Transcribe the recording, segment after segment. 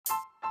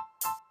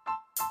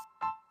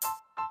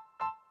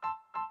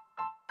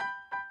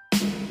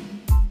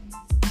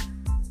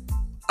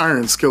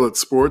Iron Skillet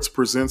Sports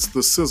presents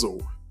The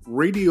Sizzle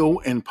radio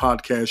and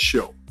podcast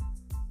show.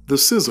 The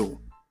Sizzle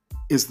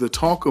is the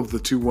talk of the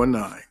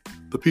 219,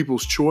 the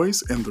people's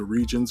choice and the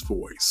region's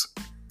voice.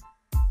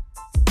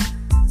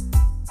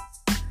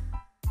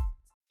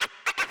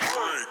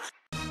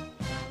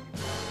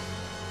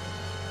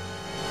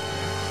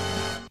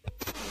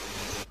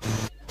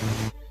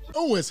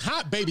 Oh, it's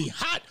hot, baby,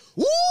 hot.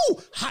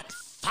 Woo, hot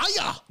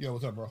fire. Yeah,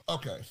 what's up, bro?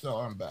 Okay, so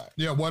I'm back.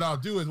 Yeah, what I'll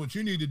do is what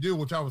you need to do,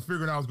 which I was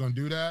figuring I was going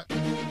to do that.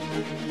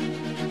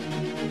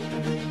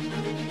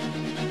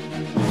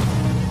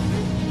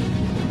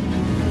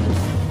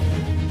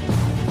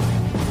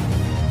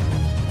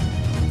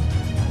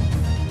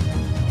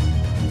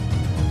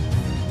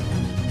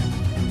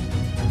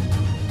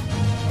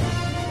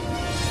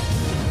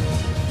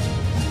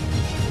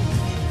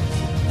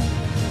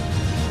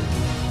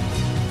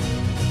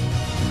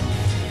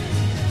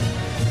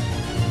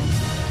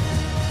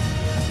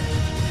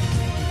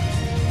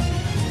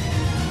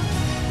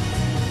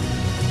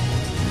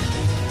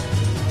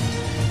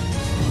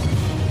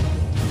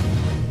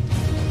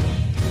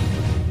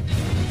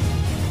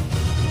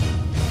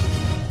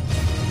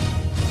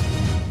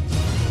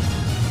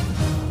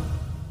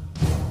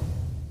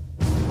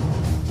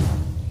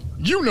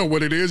 You know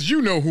what it is.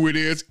 You know who it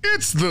is.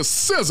 It's The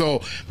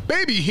Sizzle.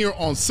 Baby, here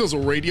on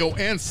Sizzle Radio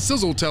and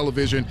Sizzle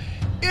Television.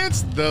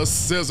 It's The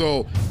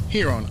Sizzle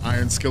here on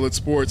Iron Skillet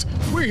Sports.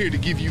 We're here to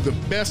give you the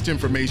best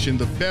information,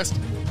 the best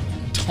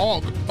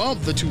talk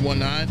of the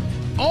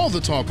 219, all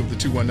the talk of the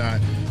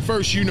 219.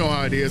 First, you know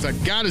how it is. I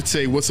gotta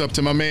say what's up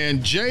to my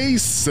man, Jay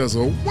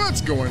Sizzle.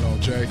 What's going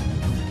on, Jay?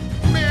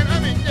 Man,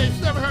 I'm in day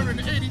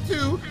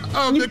 782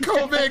 of the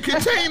COVID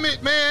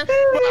containment, man. But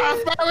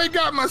I finally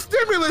got my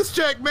stimulus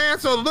check, man.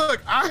 So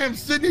look, I am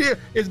sitting here.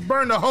 It's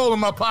burned a hole in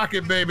my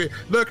pocket, baby.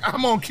 Look,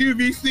 I'm on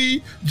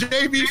QVC,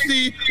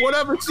 JVC,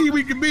 whatever C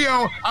we can be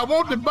on. I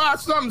want to buy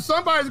something.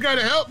 Somebody's got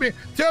to help me.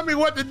 Tell me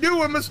what to do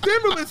with my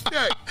stimulus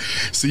check.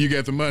 So you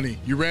got the money.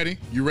 You ready?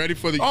 You ready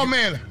for the... Oh,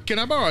 man. Can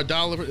I borrow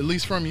 $1 at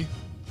least from you?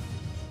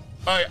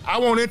 All right, I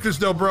want interest,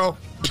 though, bro.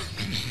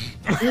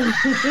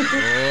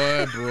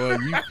 boy,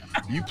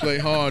 you play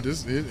hard.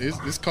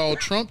 It's called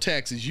Trump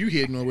taxes you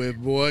hitting me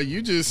with, boy.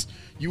 You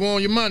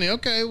want your money.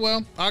 Okay,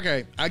 well,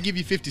 okay. I'll give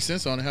you 50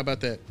 cents on it. How about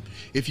that?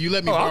 If you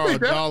let me borrow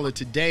 $1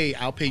 today,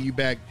 I'll pay you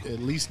back at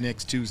least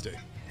next Tuesday.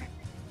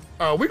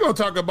 We're going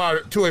to talk about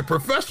it to a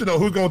professional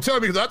who's going to tell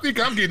me, because I think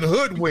I'm getting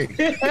hoodwinked.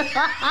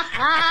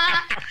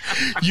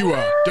 You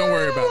are. Don't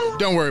worry about it.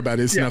 Don't worry about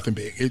it. It's nothing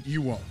big.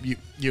 You won't. You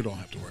don't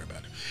have to worry about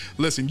it.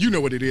 Listen, you know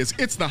what it is.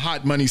 It's the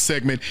Hot Money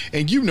segment,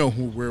 and you know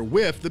who we're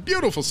with, the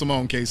beautiful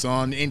Simone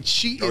Cason, and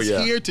she is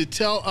here to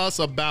tell us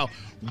about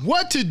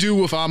what to do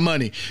with our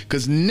money.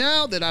 Because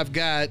now that I've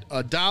got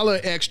 $1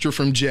 extra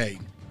from Jay,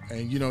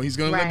 and, you know, he's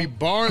going to let me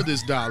borrow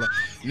this $1,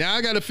 now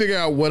I got to figure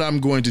out what I'm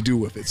going to do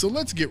with it. So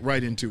let's get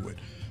right into it.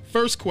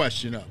 First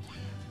question up.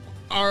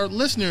 Our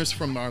listeners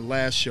from our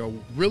last show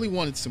really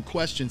wanted some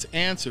questions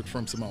answered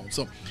from Simone.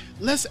 So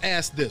let's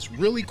ask this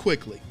really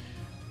quickly.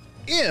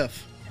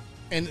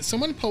 And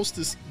someone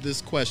posted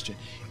this question.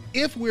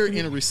 If we're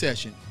in a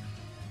recession,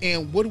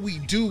 and what do we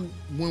do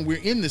when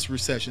we're in this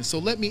recession? So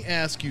let me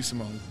ask you,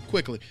 Simone,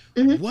 quickly.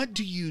 What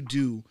do you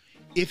do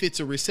if it's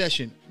a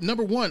recession?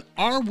 Number one,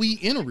 are we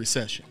in a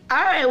recession?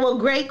 All right, well,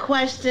 great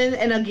question.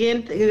 And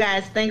again, you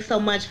guys, thanks so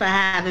much for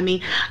having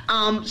me.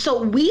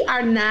 So we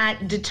are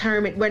not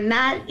determined. We're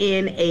not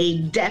in a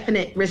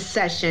definite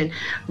recession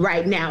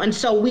right now. And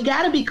so we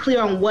got to be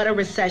clear on what a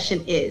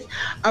recession is.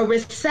 A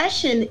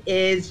recession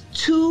is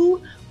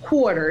 2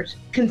 quarters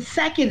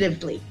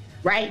consecutively,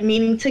 right?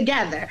 Meaning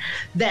together,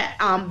 that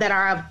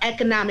are of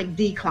economic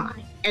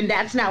decline. And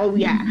that's not what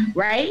we have,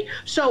 right?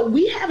 So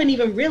we haven't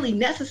even really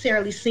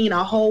necessarily seen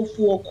a whole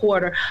full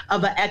quarter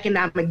of an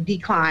economic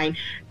decline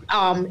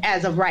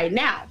as of right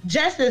now.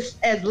 Just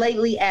as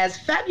lately as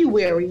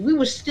February, we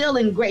were still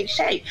in great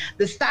shape.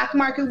 The stock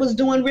market was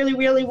doing really,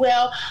 really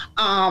well.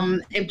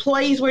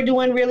 Employees were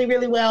doing really,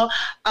 really well.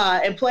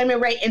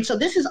 Employment rate. And so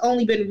this has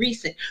only been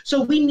recent.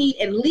 So we need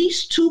at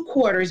least 2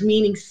 quarters,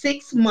 meaning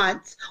 6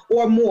 months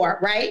or more,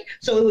 right?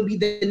 So it would be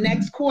the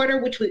next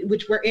quarter, which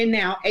we're in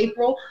now,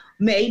 April,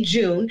 May,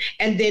 June,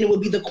 and then it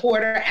would be the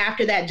quarter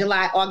after that,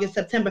 July, August,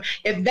 September.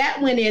 If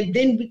that went in,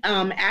 then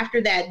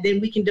after that, then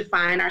we can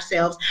define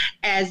ourselves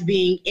as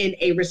being in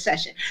a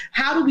recession.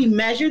 How do we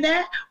measure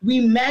that?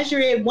 We measure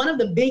it. One of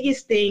the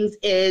biggest things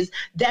is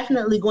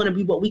definitely going to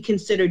be what we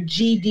consider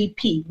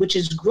GDP, which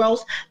is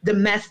gross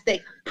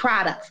domestic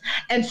products.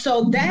 And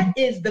so that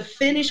is the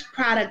finished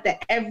product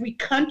that every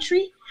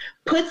country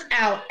puts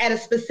out at a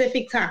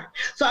specific time.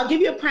 So I'll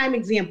give you a prime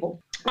example.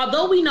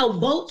 Although we know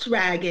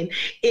Volkswagen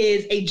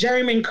is a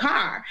German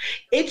car,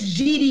 its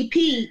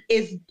GDP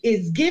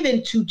is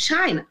given to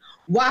China.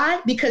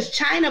 Why? Because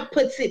China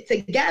puts it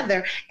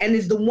together and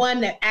is the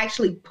one that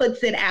actually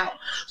puts it out.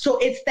 So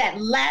it's that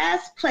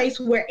last place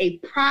where a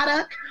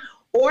product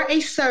or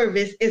a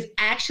service is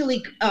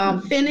actually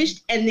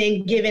finished and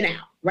then given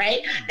out.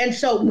 right? And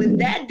so when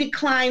that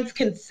declines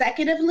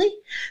consecutively,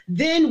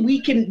 then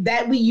we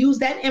use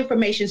that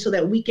information so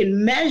that we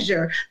can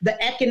measure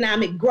the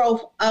economic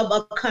growth of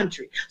a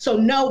country. So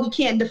no, we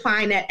can't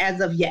define that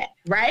as of yet,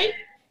 right?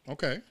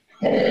 Okay.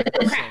 Okay.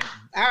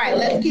 All right,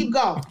 let's keep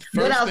going.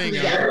 What else we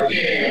got?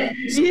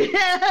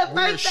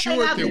 We're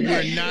assured that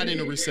we're not in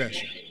a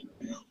recession.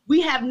 We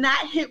have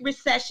not hit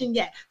recession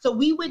yet. So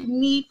we would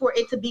need for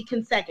it to be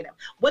consecutive.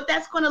 What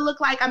that's going to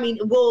look like, I mean,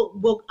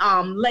 will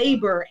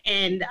labor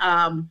and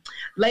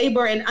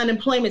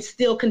unemployment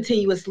still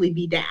continuously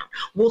be down?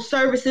 Will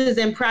services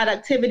and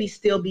productivity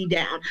still be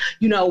down?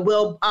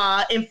 Will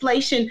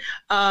inflation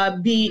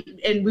be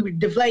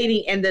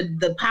deflating and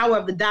the power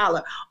of the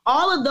dollar?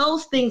 All of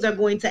those things are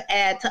going to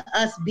add to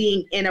us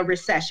being in a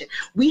recession.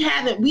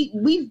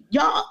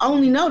 Y'all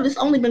only know this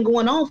only been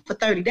going on for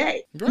 30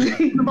 days.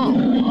 Right. Come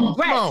on.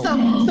 Right.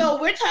 So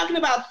we're talking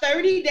about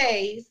 30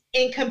 days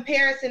in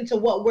comparison to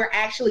what we're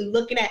actually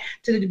looking at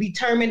to be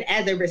determined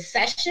as a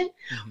recession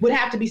would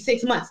have to be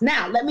 6 months.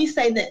 Now, let me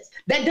say this.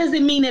 That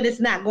doesn't mean that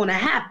it's not going to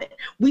happen.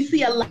 We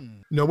see a lot.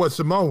 What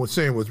Simone was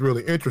saying was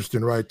really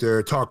interesting right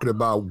there, talking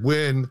about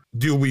when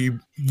do we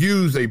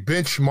use a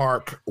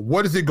benchmark?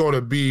 What is it going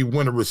to be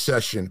when a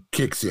recession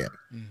kicks in?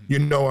 You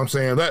know what I'm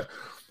saying?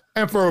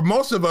 And for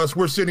most of us,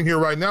 we're sitting here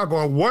right now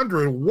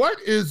wondering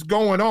what is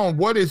going on?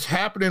 What is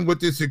happening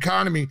with this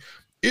economy?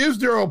 Is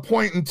there a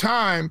point in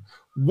time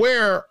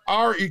where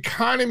our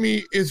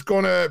economy is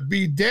going to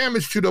be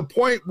damaged to the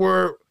point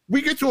where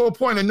we get to a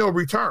point of no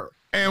return?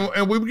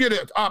 And we get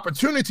an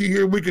opportunity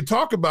here, we could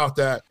talk about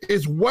that,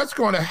 is what's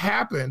going to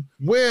happen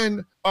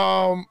when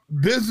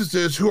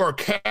businesses who are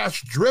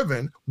cash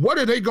driven, what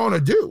are they going to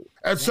do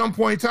at some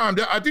point in time?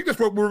 I think that's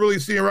what we're really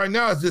seeing right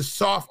now is this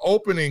soft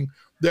opening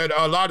that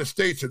a lot of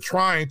states are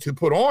trying to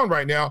put on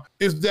right now,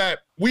 is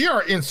that we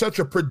are in such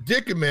a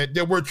predicament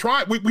that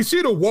we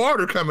see the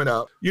water coming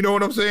up. You know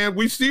what I'm saying?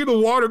 We see the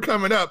water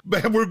coming up,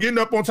 but we're getting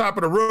up on top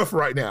of the roof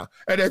right now.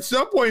 And at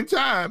some point in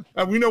time,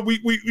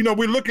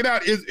 we're looking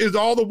at, is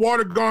all the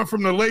water gone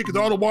from the lake? Is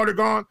all the water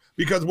gone?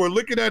 Because we're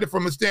looking at it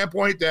from a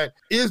standpoint that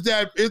is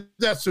that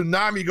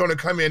tsunami going to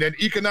come in, an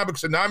economic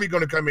tsunami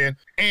going to come in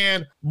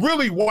and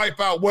really wipe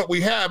out what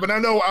we have? And I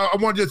know I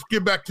want to just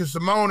get back to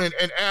Simone and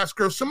ask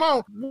her,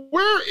 Simone,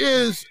 where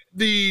is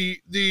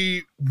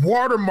the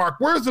watermark?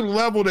 Where's the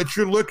level that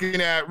you're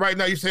looking at right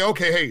now? You say,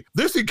 okay, hey,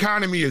 this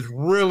economy is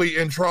really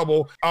in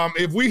trouble.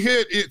 If we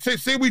hit it,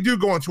 say we do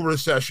go into a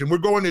recession, we're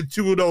going into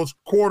 2 of those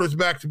quarters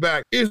back to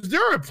back. Is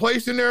there a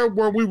place in there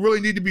where we really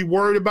need to be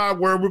worried about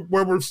where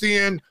we're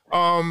seeing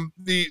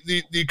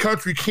the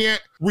country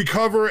can't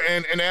recover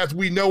and as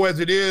we know as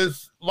it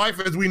is,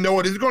 life as we know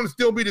it, is it going to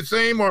still be the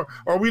same, or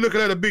are we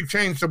looking at a big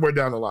change somewhere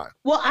down the line?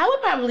 Well, I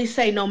would probably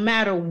say no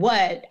matter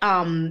what,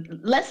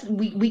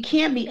 we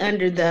can't be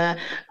under the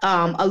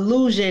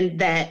illusion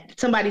that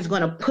somebody's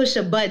going to push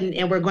a button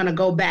and we're going to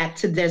go back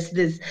to this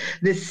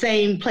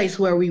same place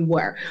where we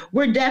were.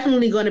 We're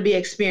definitely going to be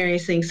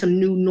experiencing some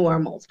new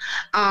normals,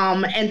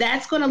 and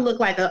that's going to look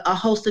like a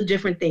host of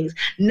different things.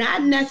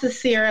 Not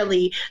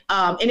necessarily,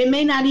 and it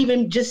may not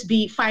even just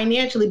be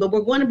financially, but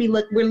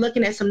we're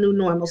looking at some new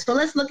normals. So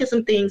let's look at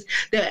some things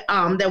that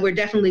we're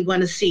definitely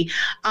going to see.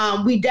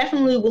 We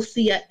definitely will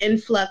see an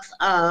influx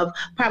of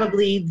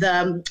probably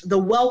the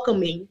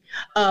welcoming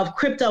of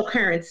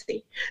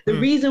cryptocurrency. The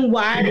reason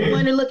why we're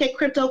going to look at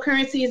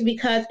cryptocurrency is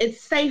because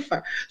it's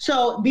safer.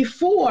 So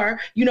before,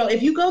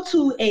 if you go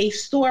to a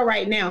store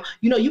right now,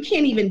 you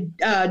can't even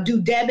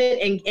do debit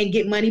and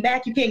get money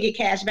back. You can't get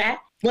cash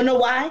back. Well, know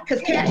why?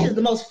 Because cash is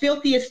the most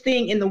filthiest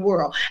thing in the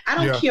world.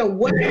 I don't care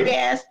what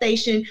gas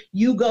station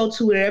you go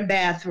to in their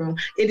bathroom.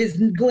 It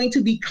is going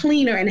to be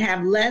cleaner and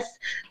have less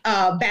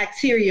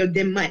bacteria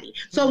than money.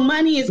 So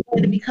money is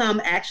going to become,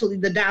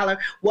 the dollar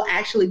will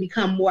actually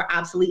become more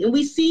obsolete. And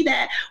we see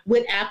that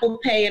with Apple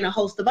Pay and a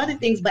host of other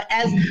things. But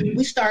as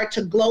we start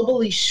to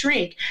globally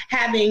shrink,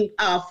 having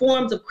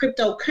forms of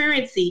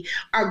cryptocurrency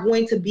are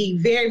going to be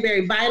very,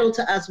 very vital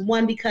to us.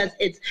 One, because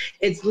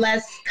it's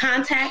less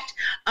contact.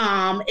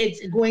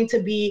 It's going to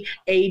be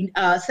a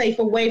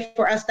safer way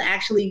for us to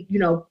actually,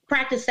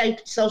 practice safe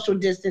social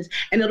distance,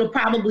 and it'll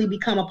probably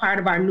become a part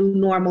of our new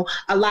normal.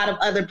 A lot of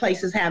other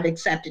places have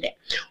accepted it.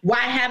 Why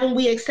haven't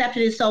we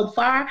accepted it so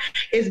far?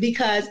 Is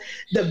because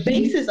the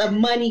basis of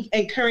money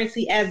and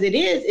currency as it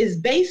is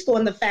based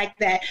on the fact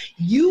that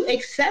you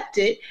accept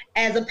it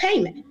as a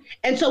payment.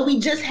 And so we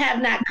just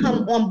have not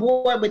come on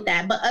board with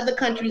that, but other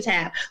countries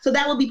have. So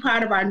that will be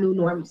part of our new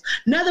normals.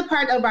 Another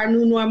part of our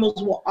new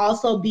normals will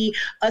also be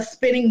us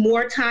spending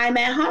more time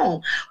at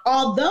home.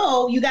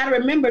 Although you got to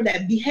remember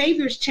that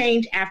behaviors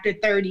change after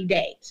 30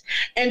 days.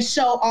 And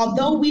so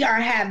although we are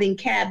having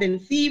cabin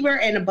fever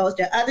and a bunch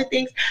of other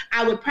things,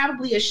 I would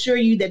probably assure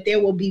you that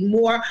there will be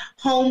more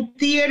home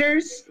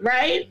theaters,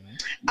 right?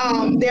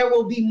 There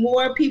will be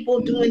more people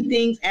doing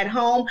things at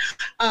home.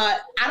 I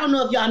don't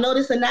know if y'all know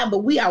this or not, but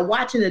we are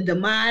watching the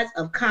demise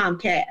of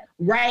Comcast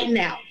right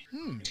now.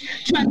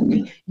 Trust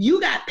me,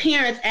 you got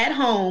parents at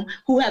home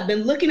who have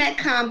been looking at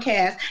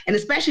Comcast, and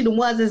especially the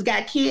ones that's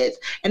got kids,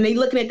 and they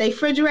looking at their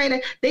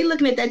refrigerator, they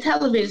looking at their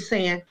television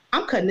saying,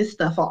 I'm cutting this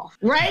stuff off,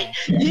 right?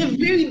 If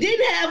you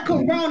didn't have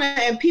Corona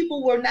and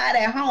people were not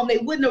at home, they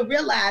wouldn't have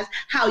realized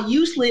how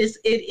useless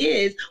it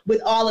is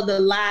with all of the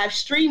live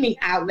streaming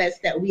outlets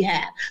that we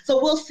have.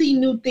 So we'll see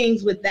new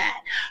things with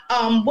that.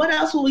 What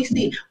else will we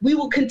see? We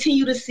will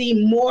continue to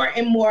see more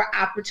and more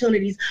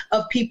opportunities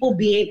of people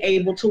being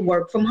able to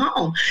work from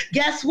home.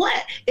 Guess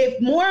what?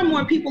 If more and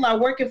more people are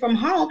working from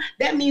home,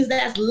 that means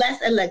that's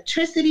less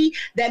electricity.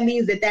 That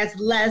means that that's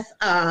less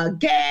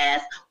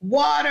gas,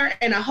 water,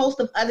 and a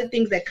host of other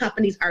things that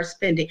companies are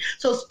spending.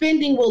 So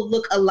spending will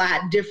look a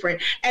lot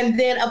different. And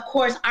then, of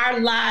course,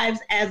 our lives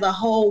as a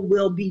whole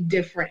will be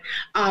different.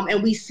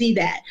 And we see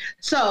that.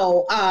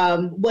 So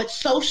what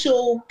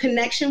social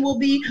connection will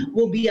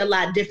be a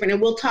lot different.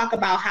 And we'll talk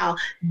about how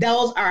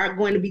those are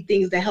going to be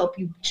things that help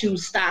you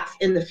choose stocks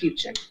in the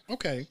future.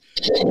 Okay.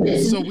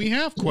 So we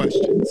have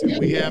questions, and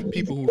we have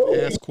people who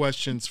asked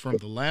questions from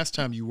the last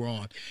time you were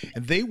on.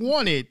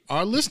 And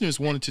our listeners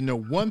wanted to know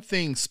one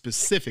thing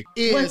specific.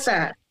 What's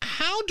that?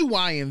 How do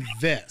I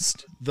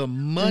invest the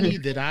money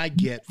that I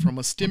get from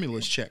a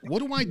stimulus check? What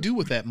do I do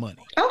with that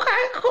money?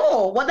 Okay,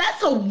 cool. Well,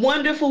 that's a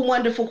wonderful,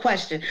 wonderful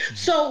question.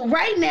 So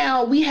right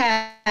now we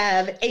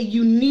have a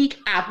unique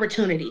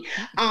opportunity.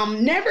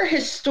 Never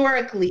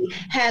historically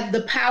have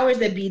the powers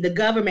that be, the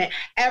government,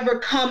 ever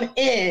come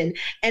in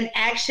and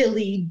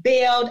actually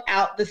bailed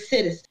out the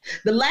citizens.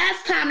 The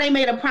last time they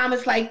made a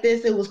promise like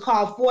this, it was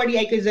called 40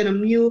 acres and a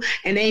mule,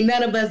 and ain't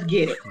none of us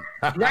get it.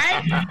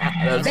 Right?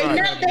 They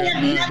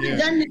have never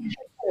done this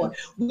before.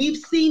 We've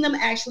seen them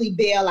actually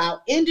bail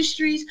out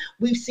industries.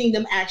 We've seen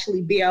them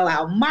actually bail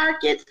out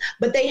markets,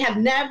 but they have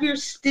never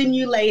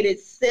stimulated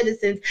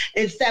citizens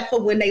except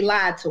for when they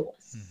lied to us.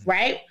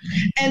 Right?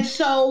 And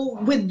so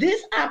with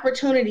this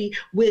opportunity,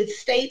 with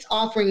states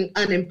offering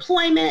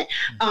unemployment,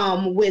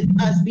 with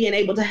us being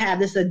able to have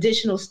this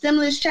additional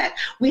stimulus check,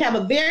 we have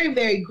a very,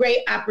 very great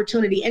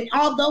opportunity. And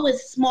although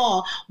it's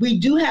small, we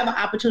do have an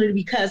opportunity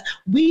because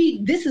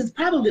this is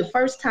probably the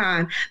first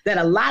time that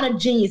a lot of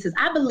geniuses,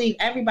 I believe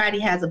everybody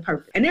has a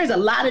purpose. And there's a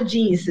lot of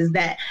geniuses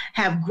that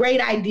have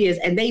great ideas,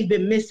 and they've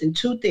been missing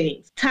two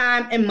things: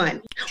 time and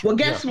money. Well,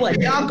 guess what?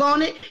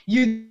 Doggone it,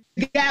 you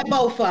got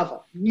both of them.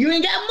 You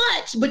ain't got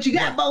much, but you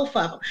got both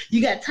of them.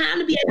 You got time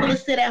to be able to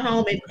sit at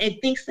home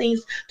and think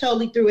things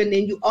totally through. And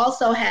then you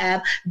also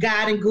have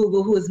God and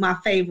Google, who is my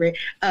favorite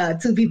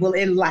two people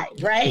in life,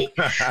 right?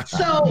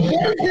 So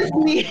what does this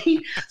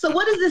mean? So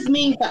what does this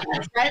mean for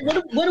us, right?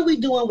 What are we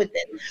doing with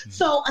it?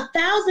 So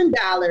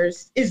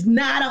 $1,000 is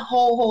not a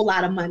whole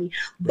lot of money,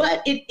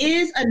 but it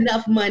is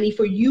enough money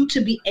for you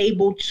to be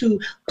able to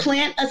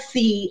plant a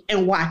seed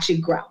and watch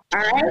it grow.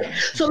 All right.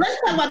 So let's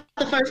talk about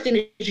the first thing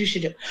that you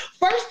should do.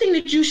 First thing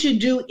that you should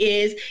do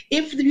is,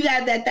 if you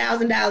have that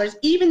 $1,000,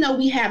 even though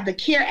we have the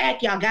CARE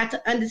Act, y'all got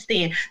to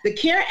understand the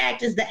CARE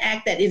Act is the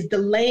act that is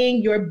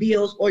delaying your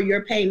bills or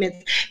your payments,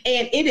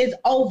 and it is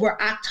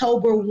over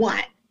October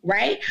 1.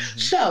 Right?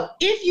 So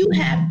if you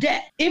have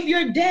debt, if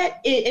your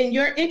debt and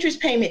your interest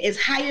payment is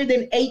higher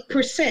than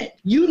 8%,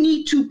 you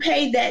need to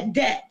pay that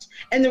debt.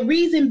 And the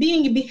reason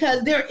being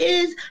because there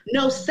is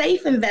no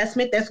safe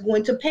investment that's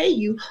going to pay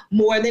you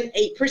more than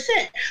 8%.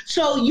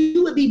 So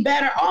you would be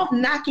better off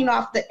knocking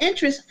off the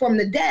interest from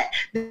the debt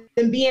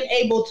than being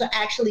able to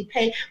actually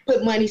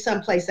put money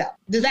someplace else.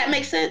 Does that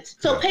make sense?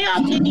 So pay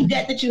off any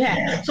debt that you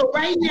have. So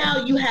right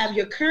now you have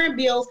your current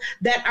bills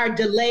that are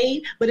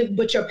delayed,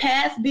 but your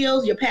past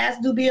bills, your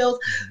past due bills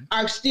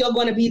are still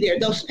going to be there,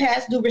 those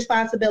past due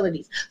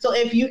responsibilities. So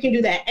if you can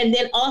do that, and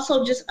then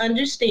also just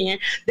understand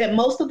that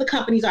most of the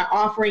companies are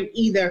offering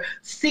either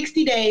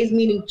 60 days,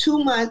 meaning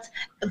 2 months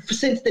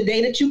since the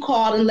day that you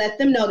called and let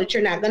them know that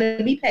you're not going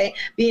to be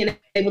being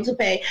able to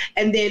pay,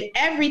 and then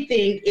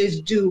everything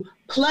is due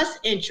plus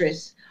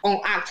interest on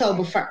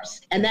October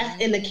 1st, and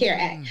that's in the CARE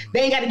Act.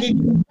 They ain't got to give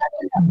you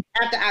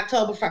after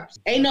October 1st.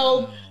 Ain't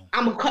no,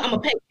 I'm gonna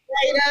pay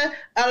later.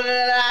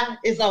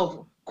 It's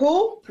over.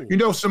 Cool. You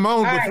know,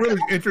 Simone,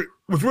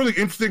 what's really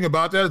interesting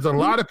about that is a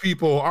lot of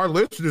people, our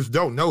listeners,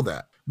 don't know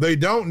that. They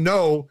don't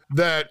know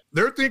that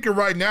they're thinking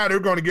right now they're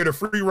going to get a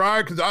free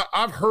ride, because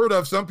I've heard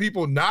of some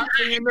people not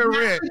paying their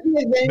rent,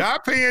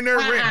 have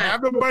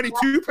the money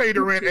to pay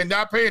the rent and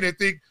not paying it,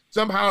 think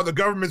somehow the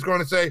government's going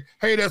to say,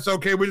 hey, that's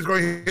okay, we're just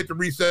going to hit the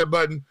reset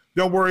button.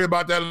 Don't worry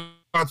about that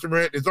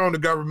rent. It's on the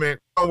government.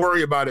 Don't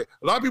worry about it.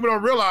 A lot of people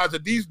don't realize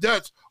that these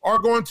debts are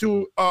going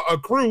to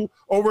accrue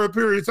over a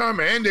period of time,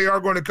 and they are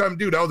going to come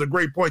due. That was a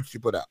great point you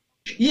put out.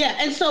 Yeah,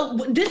 and so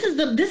this is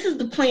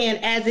the plan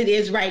as it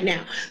is right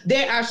now.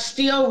 They are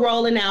still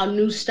rolling out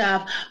new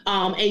stuff,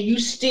 and you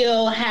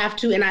still have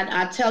to, and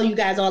I tell you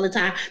guys all the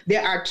time,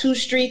 there are two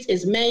streets,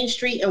 it's Main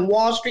Street and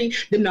Wall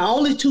Street. They're the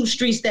only two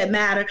streets that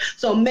matter.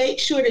 So make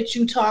sure that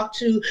you talk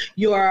to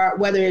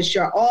whether it's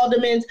your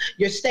aldermen,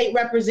 your state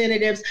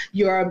representatives,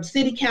 your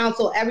city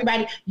council,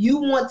 everybody. You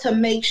want to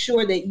make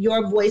sure that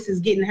your voice is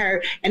getting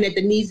heard and that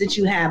the needs that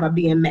you have are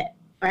being met.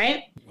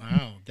 Right?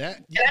 Wow,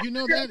 that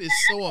is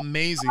so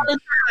amazing.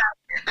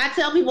 I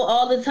tell people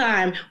all the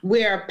time,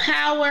 where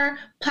power,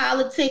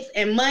 politics,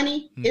 and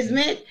money is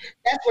met,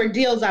 that's where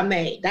deals are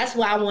made. That's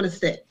where I want to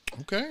sit.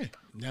 Okay.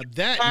 Now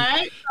that, all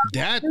right.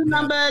 that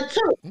number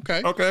 2.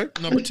 Okay. Okay.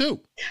 Number 2.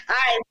 All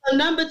right. So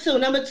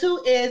number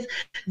two is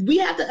we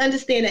have to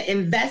understand that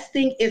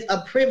investing is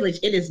a privilege.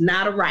 It is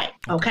not a right.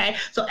 Okay.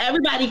 So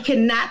everybody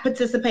cannot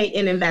participate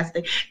in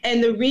investing.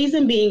 And the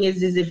reason being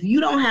is if you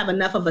don't have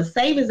enough of a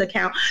savings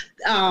account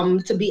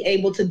to be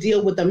able to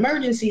deal with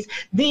emergencies,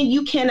 then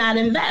you cannot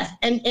invest.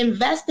 And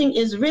investing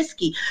is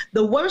risky.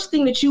 The worst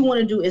thing that you want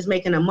to do is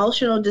make an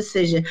emotional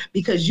decision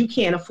because you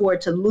can't afford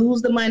to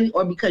lose the money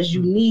or because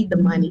you need the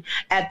money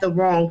at the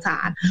wrong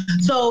time.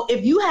 So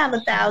if you have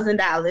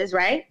 $1,000,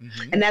 right?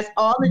 And that's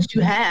all that you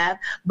have,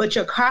 but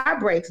your car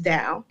breaks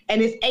down and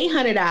it's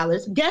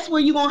 $800, guess where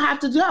you're going to have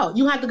to go?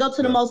 You have to go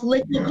to the most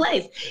liquid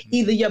place,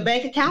 either your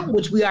bank account,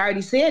 which we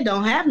already said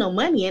don't have no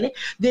money in it.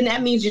 Then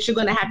that means that you're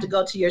going to have to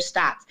go to your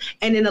stocks.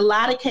 And in a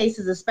lot of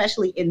cases,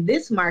 especially in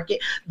this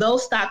market,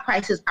 those stock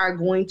prices are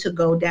going to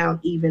go down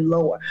even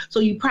lower. So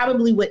you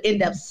probably would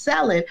end up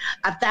selling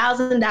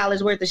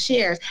 $1,000 worth of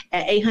shares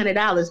at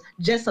 $800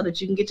 just so that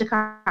you can get your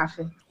car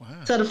fixed. Wow.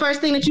 So the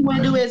first thing that you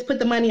want to do is put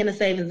the money in a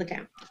savings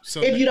account.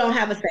 So if you don't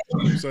have a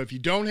savings. So if you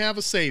don't have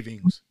a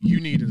savings, you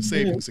need a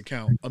savings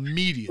account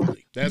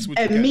immediately. That's what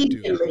you got to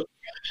do.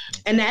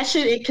 And that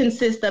should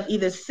consist of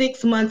either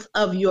 6 months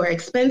of your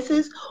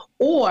expenses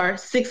or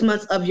 6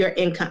 months of your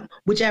income,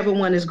 whichever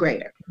one is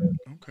greater.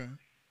 Okay.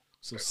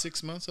 So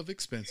 6 months of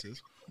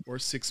expenses or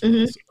 6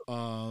 months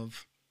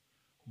of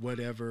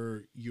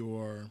whatever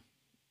your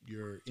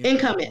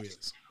income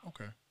is.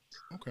 Okay.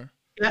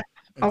 Yep.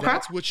 And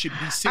that's what should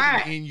be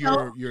sitting in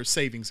your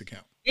savings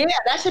account. Yeah,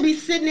 that should be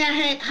sitting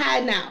there high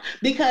now,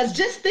 because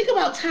just think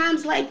about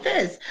times like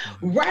this.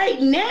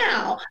 Right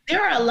now,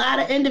 there are a lot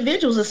of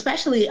individuals,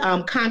 especially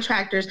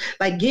contractors,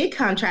 like gig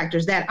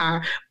contractors that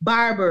are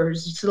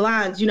barbers,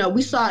 salons.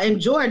 We saw in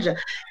Georgia,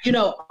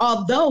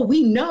 although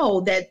we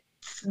know that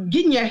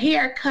getting your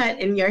hair cut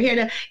and your hair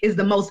done is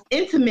the most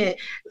intimate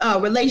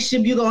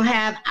relationship you're going to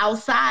have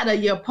outside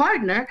of your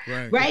partner,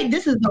 right?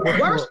 This is the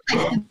worst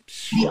place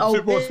to be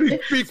open.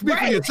 Speak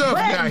for yourself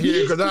now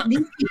here, because these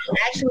people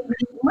actually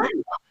need money.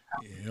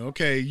 Yeah,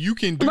 okay, you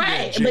can do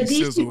that, Jay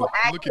Sizzle.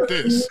 Look at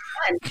this.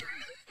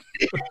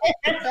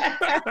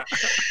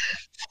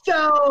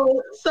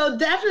 So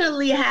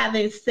definitely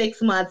having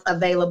 6 months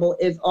available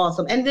is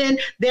awesome. And then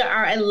there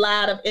are a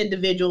lot of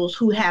individuals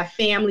who have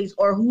families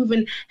or who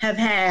even have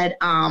had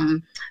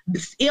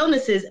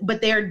illnesses,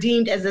 but they're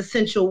deemed as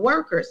essential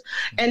workers.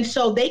 And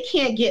so they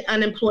can't get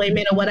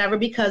unemployment or whatever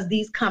because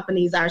these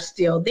companies are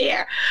still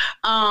there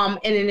in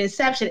an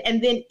inception.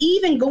 And then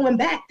even going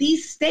back,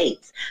 these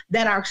states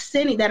that are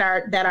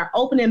that are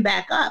opening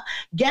back up,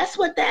 guess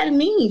what that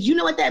means? You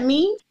know what that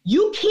means?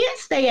 You can't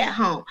stay at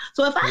home.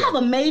 So if I have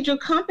a major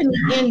company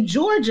in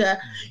Georgia,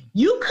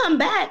 you come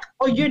back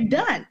or you're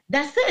done.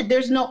 That's it.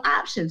 There's no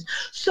options.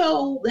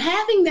 So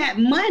having that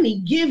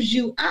money gives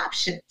you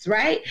options,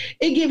 right?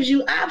 It gives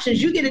you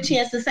options. You get a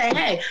chance to say,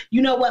 hey,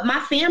 you know what? My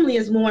family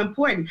is more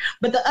important.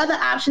 But the other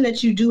option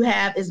that you do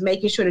have is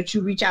making sure that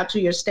you reach out to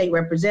your state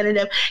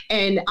representative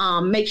and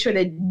make sure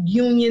that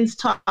unions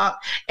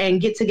talk and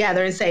get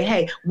together and say,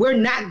 hey, we're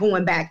not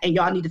going back and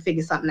y'all need to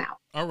figure something out.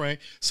 All right.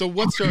 So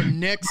what's our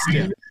next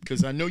step?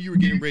 Because I know you were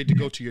getting ready to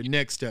go to your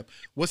next step.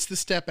 What's the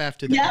step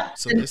after that? Yep.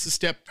 So this is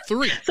step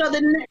 3.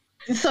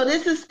 So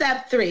this is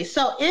step 3.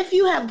 So if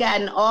you have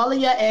gotten all of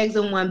your eggs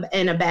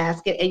in a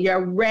basket and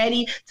you're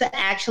ready to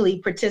actually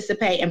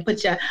participate and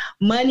put your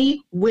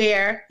money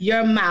where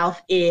your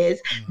mouth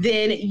is,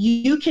 then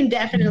you can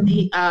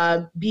definitely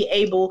be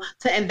able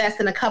to invest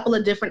in a couple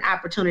of different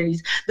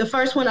opportunities. The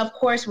first one, of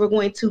course, we're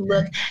going to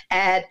look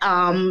at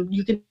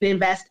you can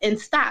invest in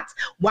stocks.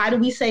 Why do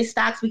we say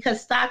stocks? Because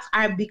stocks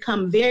are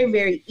become very,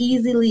 very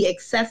easily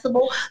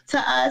accessible to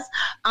us.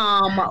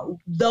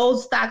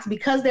 Those stocks,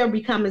 because they're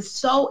becoming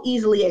so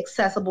easily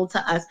accessible to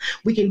us,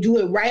 we can do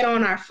it right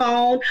on our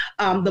phone.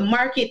 The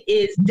market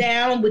is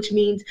down, which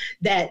means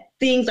that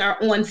things are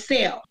on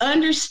sale.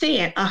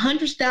 Understand,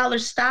 $100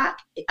 stock,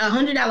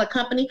 $100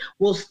 company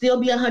will still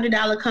be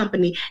 $100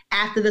 company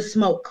after the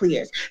smoke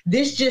clears.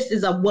 This just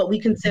is what we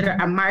consider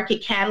a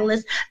market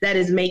catalyst that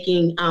is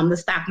making the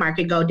stock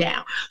market go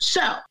down.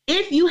 So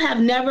if you have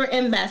never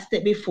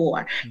invested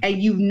before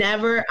and you've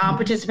never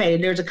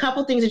participated, there's a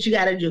couple things that you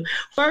got to do.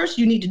 First,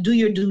 you need to do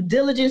your due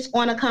diligence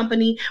on a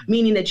company,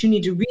 meaning that you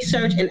need to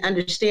research and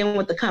understand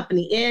what the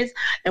company is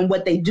and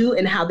what they do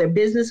and how their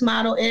business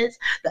model is.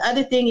 The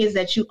other thing is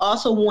that you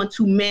also want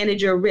to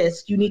manage your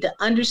risk. You need to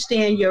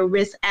understand your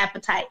risk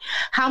appetite.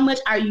 How much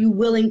are you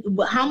willing,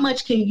 how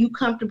much can you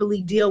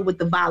comfortably deal with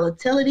the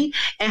volatility,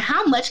 and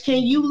how much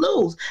can you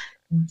lose?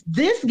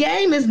 This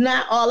game is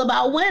not all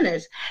about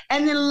winners.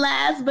 And then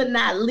last but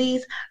not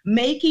least,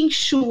 making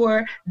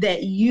sure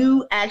that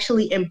you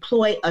actually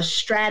employ a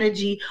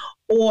strategy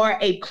or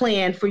a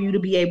plan for you to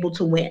be able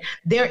to win.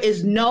 There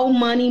is no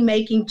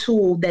money-making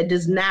tool that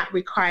does not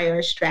require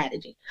a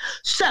strategy.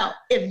 So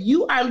if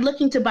you are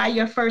looking to buy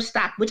your first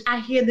stock, which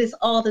I hear this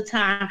all the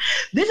time,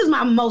 this is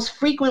my most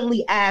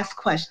frequently asked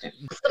question.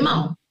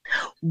 Simone,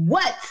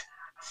 what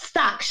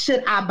stock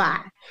should I buy?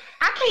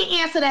 I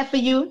can't answer that for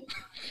you.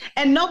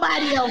 And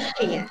nobody else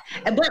can.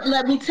 But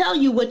let me tell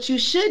you what you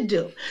should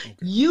do.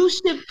 You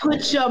should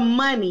put your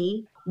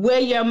money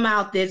where your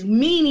mouth is,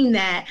 meaning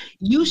that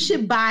you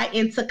should buy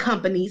into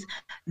companies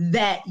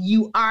that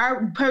you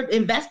are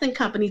invest in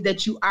companies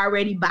that you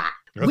already buy.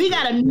 We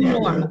got a new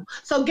normal.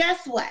 So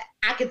guess what?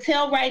 I can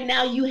tell right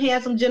now, you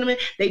handsome gentlemen,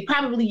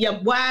 your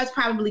wives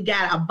probably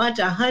got a bunch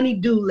of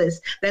honey-do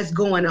lists that's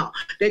going on,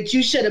 that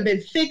you should have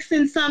been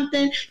fixing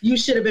something, you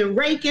should have been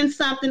raking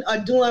something or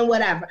doing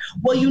whatever.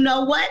 Well, you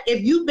know what?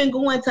 If you've been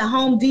going to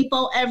Home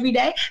Depot every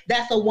day,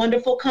 that's a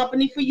wonderful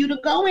company for you to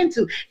go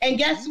into. And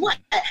guess what?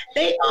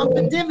 They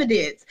offer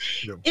dividends.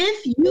 Yep.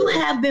 If you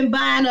have been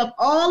buying up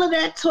all of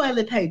that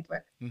toilet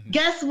paper,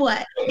 guess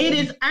what? It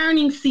is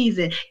earnings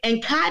season,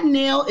 and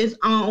Cottonelle is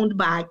owned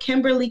by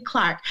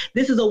Kimberly-Clark.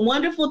 This is a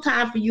wonderful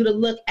time for you to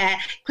look at.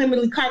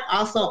 Kimberly-Clark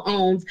also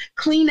owns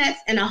Kleenex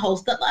and a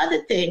host of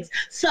other things.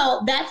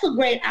 So that's a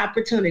great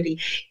opportunity.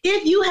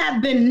 If you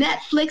have been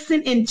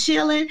Netflixing and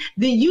chilling,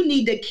 then you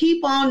need to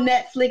keep on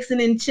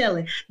Netflixing and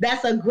chilling.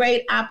 That's a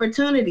great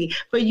opportunity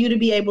for you to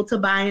be able to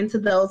buy into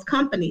those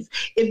companies.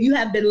 If you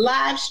have been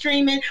live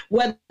streaming,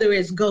 whether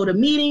it's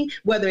GoToMeeting,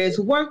 whether it's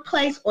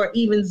Workplace, or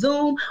even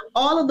Zoom,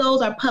 all of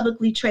those are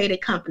publicly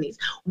traded companies.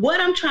 What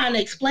I'm trying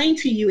to explain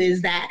to you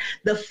is that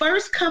the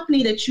first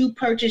company that you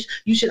purchase,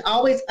 you should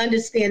always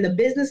understand the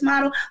business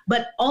model,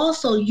 but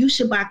also you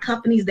should buy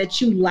companies that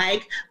you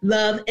like,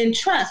 love, and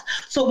trust.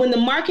 So when the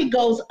market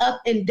goes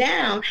up and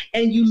down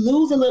and you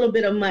lose a little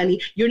bit of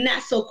money, you're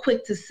not so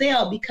quick to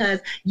sell because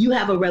you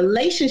have a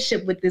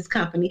relationship with this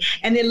company.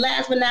 And then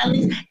last but not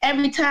least,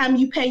 every time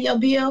you pay your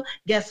bill,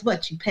 guess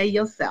what? You pay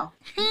yourself.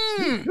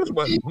 This is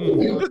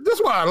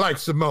why I like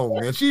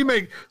Simone, man. She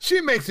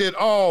makes it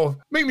all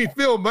make me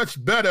feel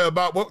much better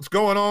about what's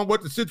going on,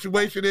 what the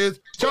situation is.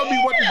 Tell me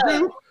what to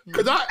do,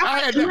 because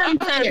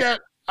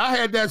I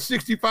had that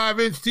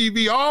 65-inch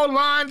TV all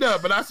lined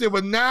up, and I said,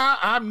 well, now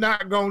I'm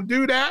not going to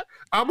do that.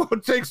 I'm going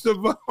to take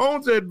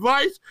Simone's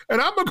advice,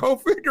 and I'm going to go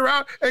figure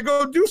out and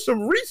go do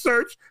some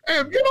research.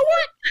 And you know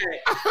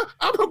what?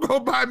 I'm going to go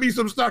buy me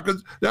some stock,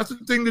 because that's the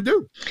thing to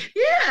do.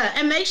 Yeah,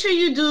 and make sure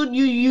you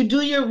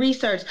do your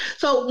research.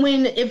 So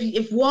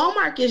if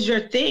Walmart is your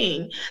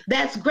thing,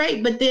 that's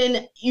great. But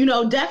then,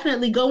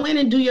 definitely go in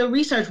and do your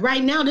research.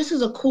 Right now, this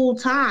is a cool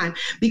time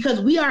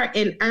because we are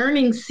in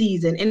earnings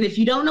season. And if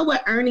you don't know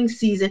what earnings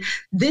season,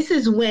 this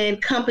is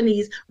when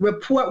companies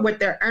report what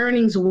their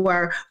earnings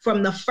were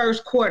from the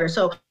first quarter.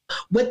 So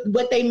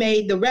what they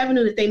made, the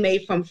revenue that they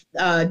made from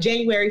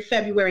January,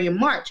 February, and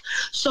March.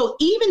 So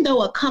even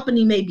though a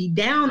company may be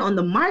down on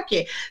the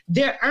market,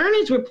 their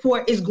earnings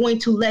report is going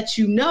to let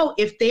you know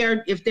if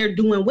they're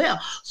doing well.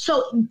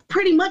 So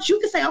pretty much you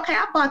can say, okay,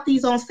 I bought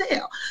these on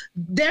sale.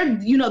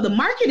 The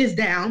market is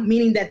down,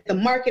 meaning that the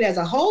market as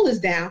a whole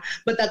is down,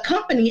 but the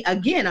company,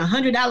 again,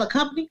 $100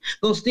 company,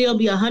 will still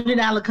be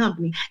 $100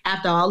 company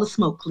after all the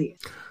smoke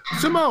clears.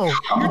 Simone,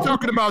 you're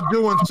talking about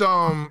doing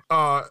some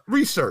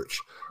research.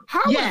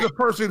 How is the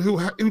person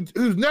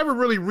who's never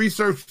really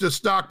researched the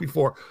stock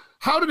before,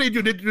 how do they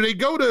do? Do they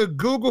go to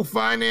Google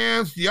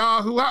Finance,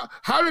 Yahoo?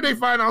 How do they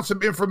find out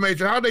some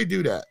information? How do they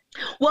do that?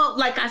 Well,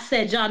 like I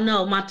said, y'all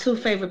know my two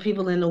favorite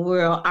people in the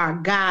world are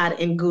God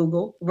and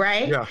Google,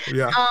 right?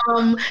 Yeah.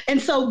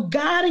 And so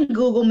God and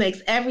Google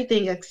makes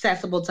everything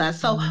accessible to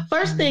us. So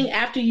first thing,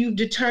 after you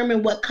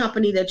determine what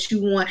company that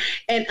you want,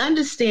 and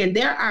understand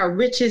there are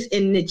riches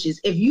in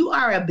niches. If you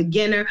are a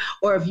beginner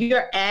or if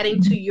you're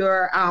adding to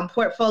your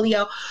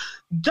portfolio,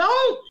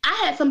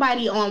 I had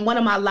somebody on one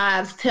of my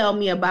lives tell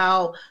me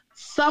about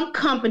some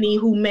company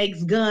who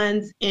makes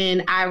guns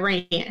in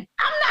Iran.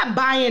 I'm not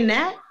buying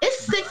that.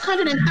 It's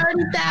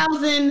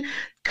 630,000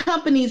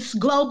 companies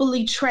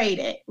globally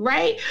traded,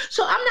 right?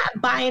 So I'm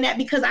not buying that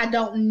because I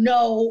don't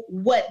know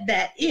what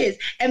that is.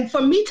 And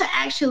for me to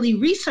actually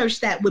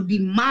research that would be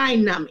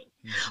mind-numbing.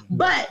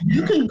 But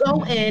you can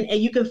go in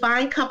and you can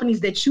find companies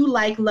that you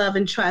like, love,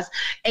 and trust.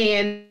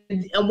 And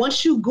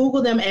once you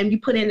Google them and you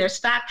put in their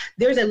stock,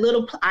 there's a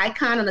little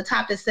icon on the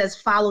top that says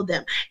follow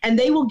them. And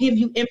they will give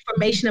you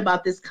information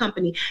about this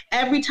company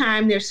every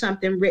time there's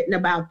something written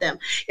about them.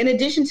 In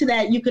addition to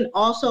that, you can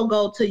also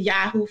go to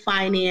Yahoo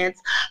Finance.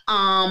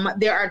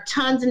 There are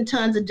tons and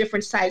tons of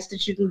different sites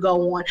that you can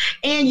go on.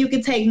 And you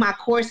can take my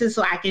courses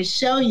so I can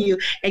show you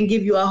and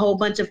give you a whole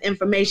bunch of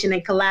information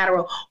and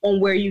collateral on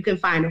where you can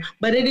find them.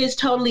 But it is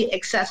totally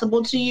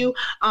accessible to you,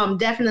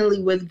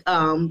 definitely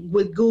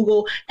with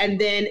Google. And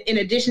then in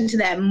addition to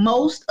that,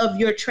 most of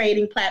your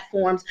trading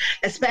platforms,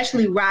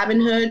 especially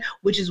Robinhood,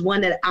 which is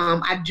one that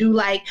I do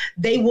like,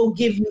 they will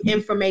give you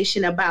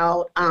information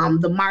about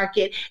the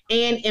market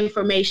and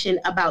information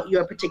about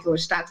your particular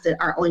stocks that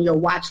are on your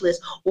watch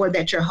list or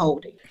that you're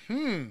holding.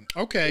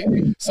 Okay.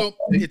 So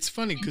it's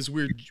funny because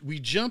we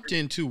jumped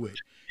into it.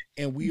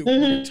 And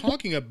we're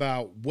talking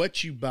about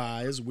what you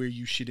buy is where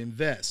you should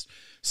invest.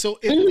 So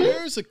if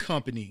there's a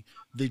company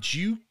that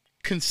you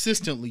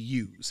consistently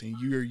use and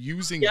you're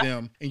using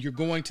them and you're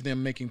going to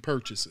them making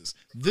purchases,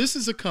 this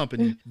is a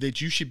company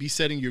that you should be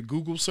setting your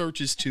Google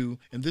searches to,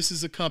 and this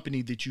is a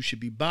company that you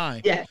should be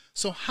buying.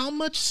 So how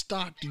much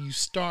stock do you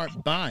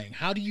start buying?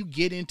 How do you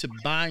get into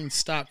buying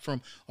stock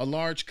from a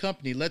large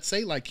company, let's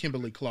say like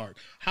Kimberly-Clark?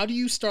 How do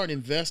you start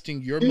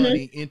investing your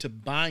money into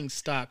buying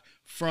stock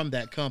from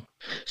that company?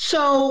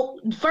 So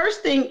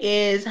first thing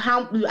is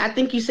I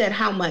think you said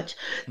how much.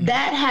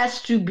 That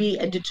has to be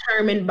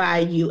determined by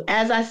you.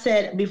 As I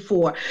said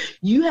before,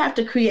 you have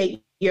to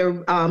create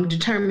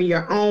determine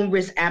your own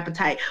risk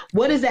appetite.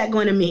 What is that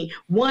going to mean?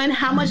 One,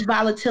 how much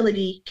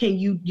volatility can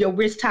your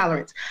risk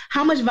tolerance,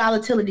 how much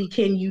volatility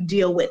can you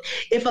deal with?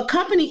 If a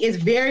company is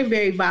very,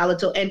 very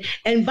volatile,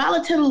 and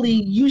volatility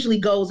usually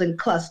goes in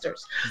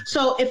clusters.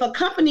 So if a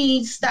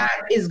company's stock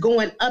is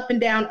going up and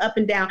down,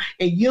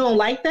 and you don't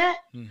like that,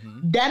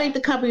 that ain't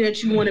the company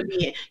that you want to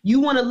be in. You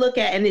want to look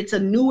at, and it's a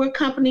newer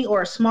company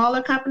or a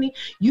smaller company,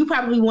 you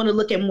probably want to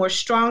look at more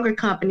stronger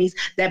companies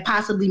that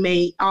possibly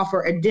may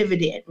offer a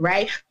dividend,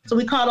 right? So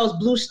we call those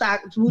blue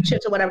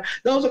chips or whatever.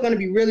 Those are going to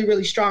be really,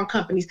 really strong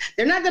companies.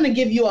 They're not going to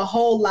give you a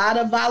whole lot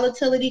of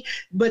volatility,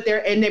 but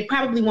they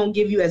probably won't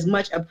give you as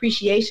much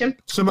appreciation.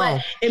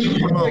 Simone,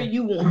 where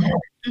you want.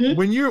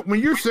 When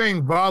you're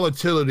saying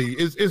volatility,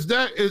 is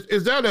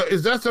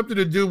that something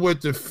to do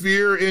with the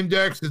fear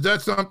index? Is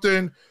that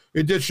something?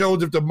 It just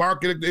shows if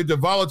the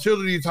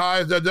volatility is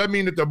high. Does that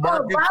mean that the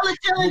market?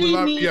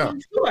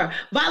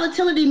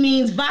 Volatility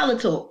means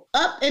volatile,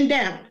 up and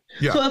down.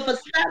 Yeah.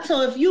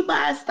 So if you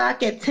buy a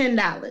stock at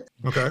 $10,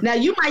 okay. Now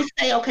you might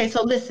say, okay,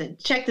 so listen,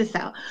 check this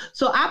out.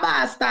 So I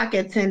buy a stock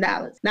at $10.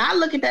 Now I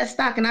look at that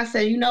stock and I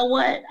say, you know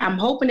what? I'm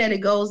hoping that it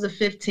goes to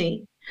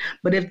 15.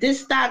 But if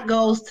this stock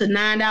goes to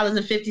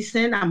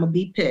 $9.50, I'm going to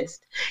be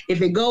pissed.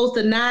 If it goes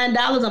to $9,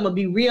 I'm going to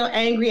be real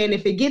angry. And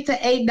if it gets to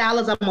 $8,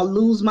 I'm going to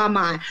lose my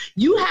mind.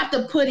 You have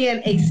to put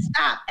in a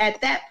stop at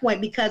that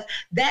point because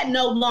that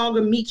no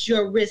longer meets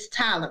your risk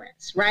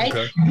tolerance, right?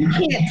 Okay. You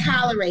can't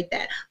tolerate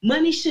that.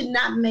 Money should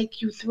not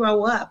make you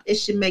throw up. It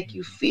should make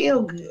you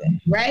feel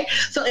good, right?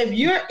 So if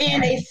you're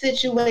in a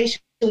situation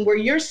where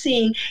you're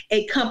seeing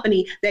a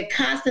company that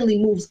constantly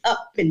moves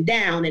up and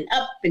down and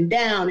up and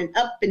down and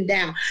up and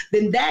down,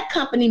 then that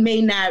company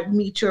may not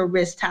meet your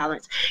risk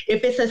tolerance.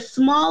 If it's a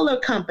smaller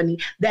company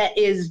that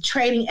is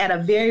trading at a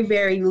very,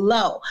 very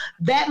low,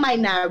 that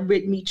might not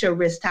meet your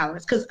risk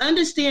tolerance. Because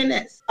understand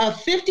this, a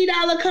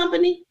 $50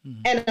 company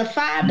and a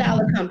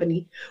 $5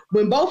 company,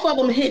 when both of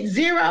them hit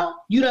zero,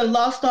 you done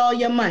lost all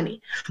your money.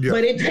 Yeah.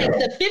 But it takes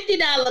the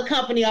 $50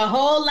 company a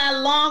whole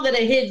lot longer to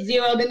hit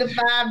zero than the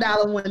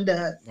 $5 one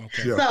does.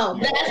 Okay. Yeah. So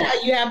that's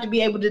how you have to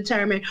be able to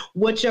determine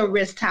what your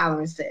risk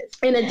tolerance is.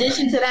 In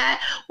addition to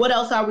that, what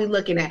else are we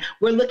looking at?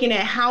 We're looking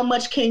at how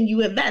much can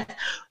you invest.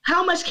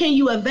 How much can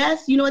you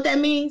invest? You know what that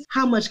means?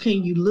 How much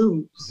can you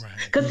lose?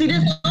 Because see,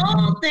 this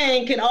whole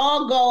thing can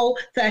all go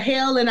to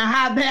hell in a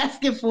hot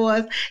basket for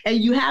us, and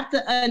you have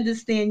to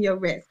understand your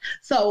risk.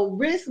 So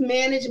risk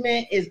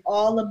management is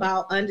all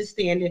about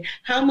understanding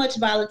how much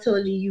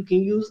volatility you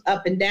can use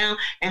up and down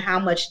and how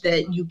much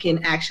that you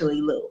can actually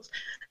lose.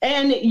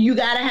 And you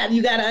gotta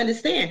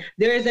understand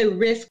there is a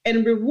risk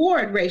and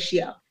reward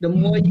ratio. The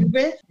more you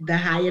risk, the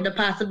higher the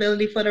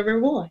possibility for the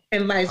reward,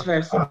 and vice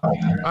versa.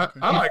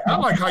 I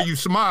like how you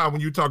smile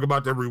when you talk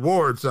about the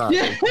reward side.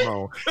 You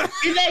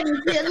made me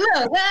feel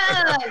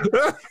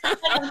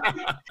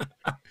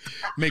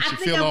makes you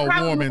feel all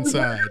warm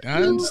inside.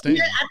 I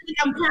understand. I think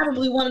I'm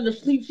probably one of the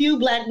few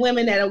Black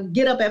women that'll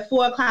get up at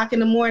 4:00 in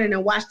the morning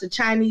and watch the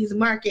Chinese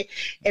market,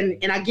 and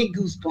I get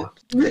goosebumps.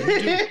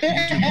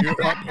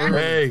 You're up early.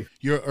 Hey.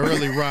 You're an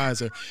early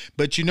riser.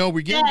 But you know,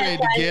 we're getting ready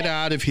to get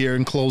out of here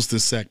and close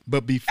this segment.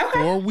 But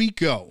before we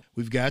go,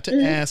 we've got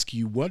to ask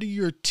you, what are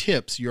your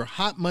tips, your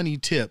hot money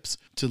tips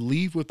to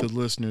leave with the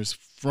listeners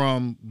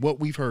from what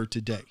we've heard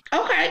today?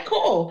 Okay,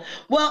 cool.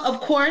 Well, of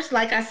course,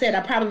 like I said,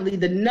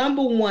 the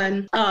number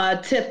one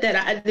tip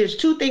there's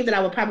two things that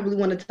I would probably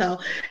want to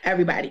tell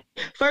everybody.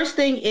 First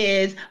thing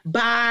is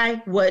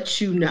buy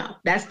what you know.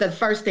 That's the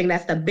first thing.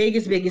 That's the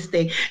biggest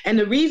thing. And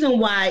the reason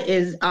why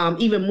is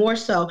even more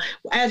so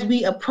as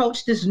we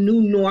approach this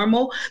new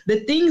normal,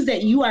 the things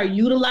that you are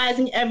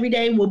utilizing every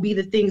day will be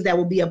the things that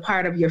will be a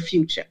part of your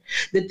future.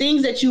 The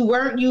things that you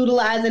weren't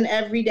utilizing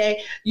every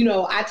day, you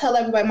know, I tell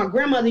everybody, my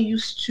grandmother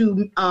used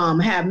to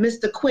have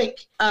Mr.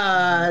 Quick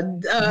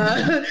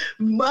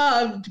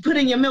put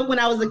in your milk when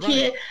I was a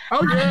kid.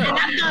 Oh, yeah.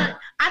 And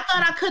I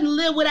thought I couldn't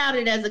live without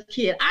it as a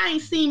kid. I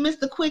ain't seen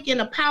Mr. Quick in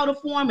a powder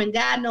form and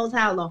God knows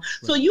how long.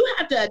 Right. So you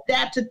have to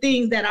adapt to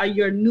things that are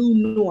your new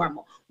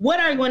normal. what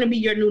are going to be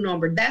your new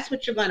number? That's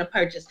what you're going to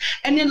purchase.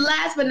 And then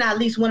last but not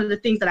least, one of the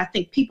things that I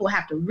think people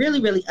have to really,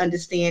 really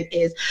understand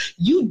is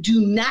you do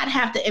not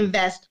have to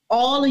invest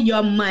all of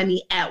your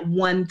money at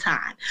one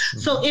time.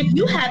 So if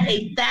you have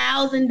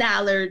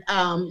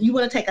 $1,000, you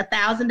want to take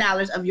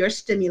 $1,000 of your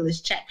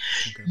stimulus check,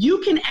 you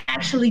can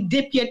actually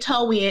dip your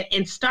toe in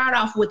and start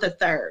off with a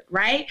third,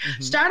 right?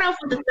 Start off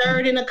with a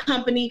third in a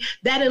company.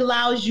 That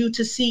allows you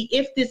to see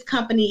if this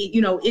company,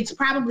 you know, it's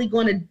probably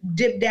going to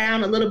dip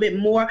down a little bit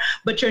more,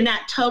 but you're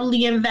not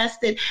totally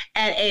invested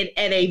at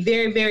a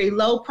very, very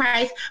low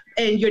price,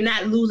 and you're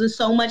not losing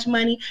so much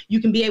money. You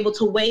can be able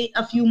to wait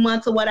a few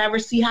months or whatever,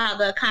 see how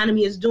the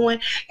economy is doing,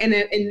 and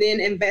then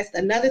invest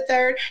another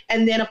third,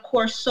 and then of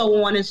course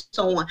so on and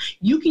so on.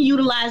 You can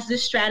utilize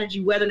this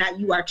strategy whether or not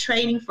you are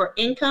trading for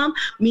income,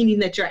 meaning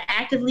that you're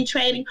actively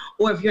trading,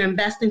 or if you're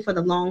investing for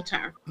the long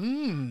term.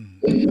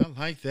 I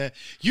like that.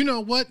 You know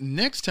what?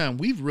 Next time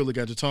we've really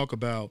got to talk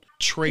about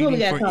trading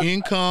for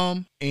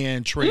income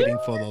and trading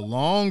for the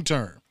long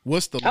term.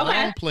 What's the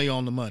long play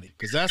on the money?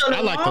 Because I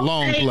like the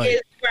long play.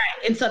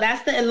 Right, and so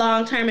that's the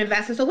long-term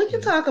investment. So we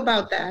can talk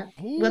about that.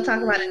 We'll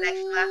talk about it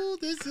next time.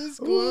 This is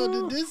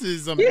good. This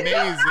is amazing.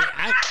 Y'all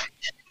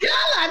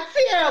are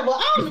terrible.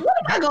 What am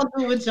I gonna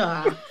do with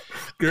y'all?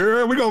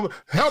 Girl, we're gonna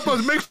help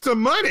us make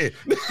some money.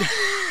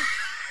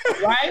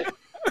 Right?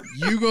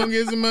 You gonna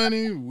get some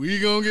money. We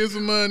gonna get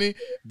some money.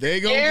 They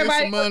gonna get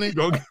some money.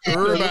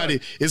 Everybody.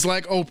 It's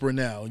like Oprah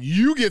now.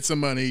 You get some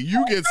money.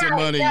 You get some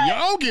money.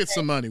 Y'all get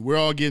some money. We're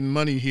all getting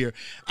money here.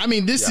 I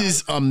mean, this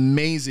is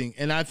amazing.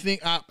 And I think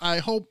I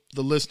hope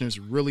the listeners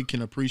really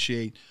can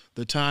appreciate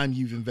the time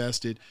you've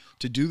invested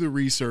to do the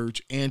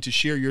research and to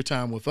share your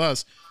time with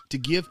us to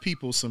give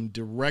people some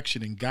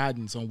direction and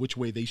guidance on which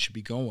way they should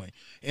be going,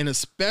 and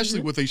especially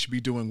what they should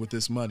be doing with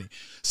this money.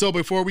 So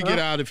before we get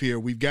out of here,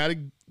 we've got to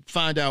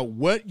find out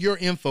what your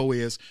info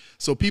is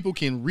so people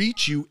can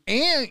reach you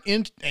and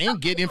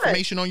get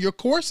information on your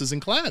courses and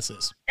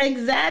classes.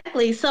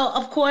 Exactly. So,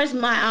 of course,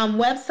 my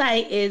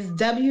website is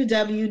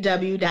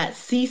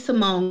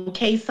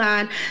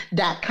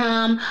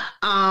www.csimonecason.com.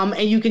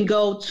 And you can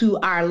go to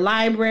our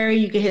library.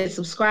 You can hit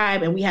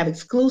subscribe, and we have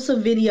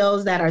exclusive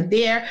videos that are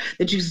there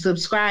that you can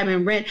subscribe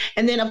and rent.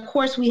 And then, of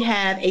course, we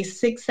have a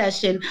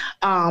 6-session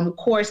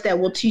course that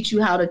will teach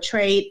you how to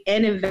trade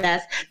and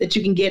invest that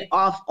you can get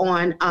off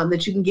on,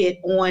 that you can get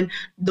on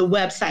the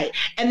website.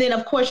 And then,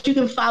 of course, you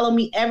can follow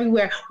me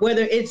everywhere,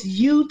 whether it's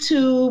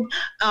YouTube,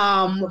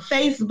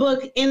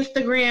 Facebook,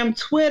 Instagram,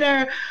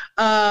 Twitter,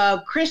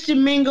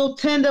 Christian Mingle,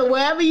 Tinder,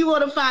 wherever you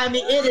want to find me.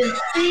 It is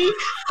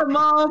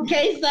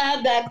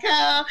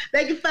CSimoneCason.com.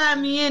 They can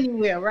find me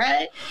anywhere,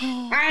 right?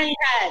 I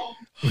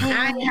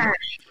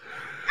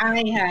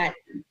ain't hot.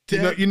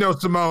 You know,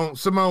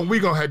 Simone, we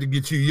gonna have to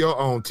get you your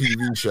own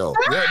TV show.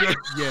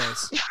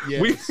 Yes.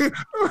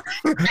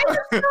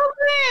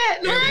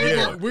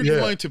 We're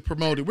going to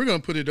promote it. We're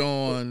going to put it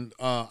on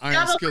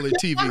Iron Skillet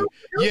TV.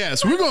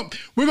 Yes, we're going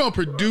to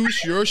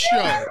produce your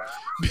show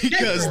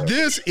because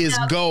this is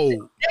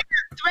gold.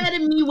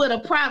 Threaten me with a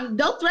problem.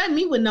 Don't threaten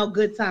me with no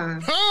good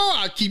time. Oh,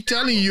 I keep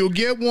telling you, you'll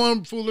get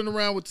one fooling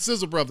around with the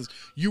Sizzle Brothers.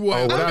 You will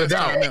have the best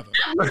time ever.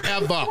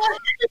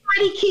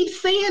 Everybody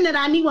keeps saying that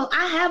I need one.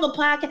 I have a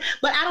podcast,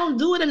 but I don't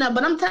do it enough.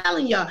 But I'm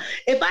telling y'all,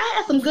 if I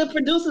had some good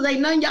producers,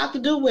 ain't nothing y'all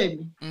can do with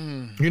me.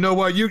 You know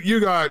what?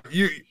 You got,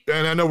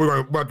 and I know we're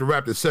about to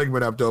wrap this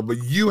segment up though, but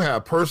you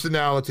have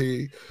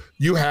personality.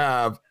 You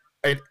have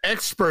an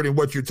expert in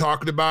what you're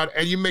talking about,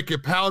 and you make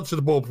it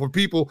palatable for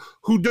people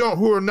who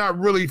are not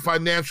really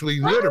financially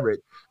literate.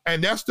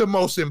 And that's the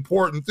most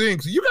important thing.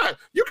 So you got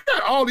you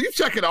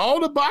checking all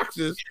the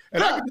boxes,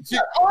 and I can see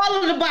all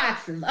of the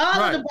boxes, of the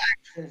boxes.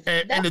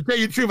 And to tell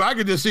you the truth, I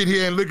could just sit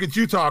here and look at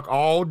you talk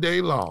all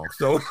day long.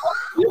 So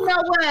you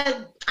know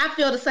what? I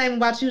feel the same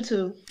about you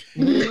too.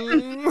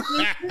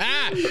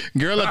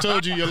 Girl, I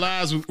told you your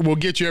lies will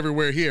get you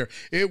everywhere here.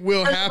 It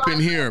will happen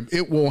here.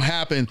 It will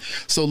happen.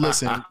 So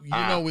listen,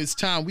 it's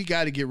time. We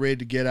got to get ready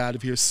to get out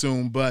of here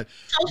soon, but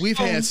we've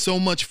had so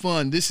much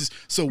fun.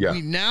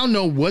 We now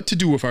know what to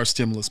do with our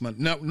stimulus money.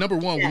 Now, number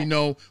one, we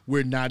know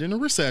we're not in a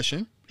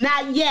recession.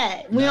 Not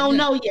yet. We don't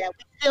know yet.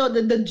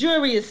 The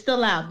jury is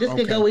still out. This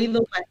could go either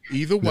way.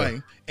 Either way. Yeah.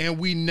 And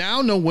we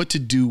now know what to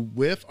do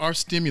with our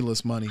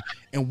stimulus money.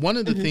 And one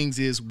of the things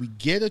is we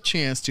get a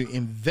chance to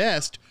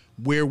invest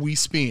where we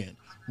spend.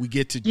 We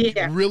get to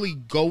really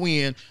go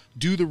in,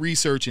 do the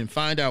research, and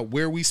find out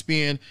where we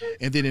spend,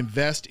 and then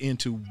invest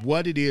into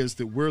what it is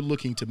that we're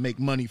looking to make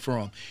money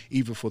from,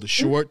 either for the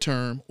short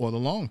term or the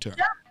long term.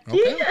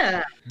 Okay.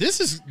 Yeah. This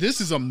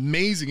is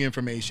amazing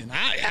information.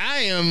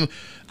 I am,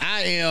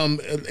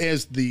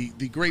 as the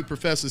great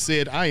professor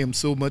said, I am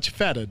so much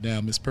fatter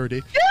now, Miss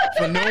Purdy,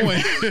 for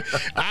knowing.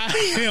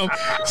 I am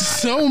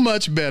so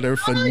much better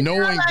for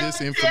knowing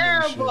this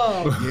information.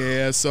 Terrible.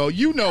 Yeah, so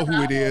you know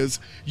who it is.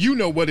 You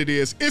know what it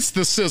is. It's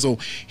the Sizzle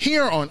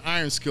here on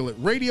Iron Skillet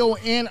Radio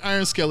and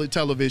Iron Skillet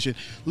Television.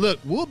 Look,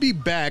 we'll be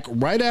back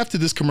right after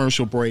this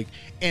commercial break.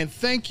 And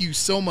thank you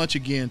so much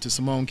again to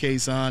Simone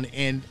Cason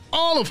and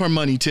all of her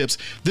money tips.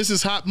 This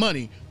is Hot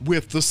Money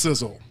with the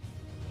Sizzle.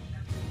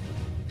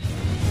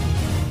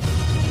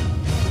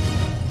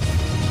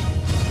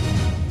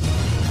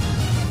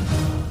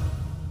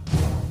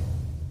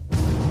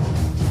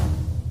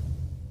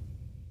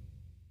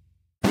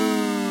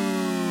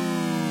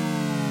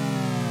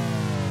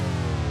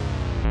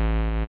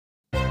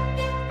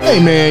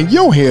 Hey man,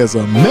 your hair's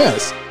a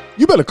mess.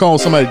 You better call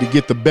somebody to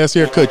get the best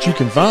haircut you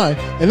can find,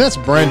 and that's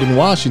Brandon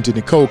Washington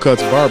at Cold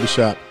Cuts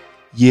Barbershop.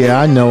 Yeah,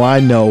 I know.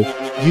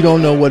 You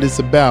don't know what it's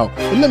about,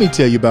 but let me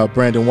tell you about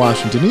Brandon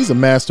Washington. He's a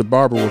master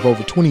barber with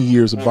over 20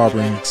 years of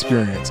barbering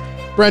experience.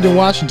 Brandon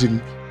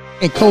Washington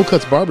and Cold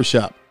Cuts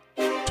Barbershop,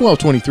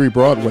 1223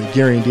 Broadway,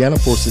 Gary, Indiana,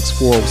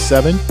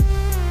 46407.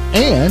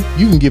 And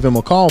you can give him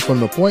a call for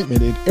an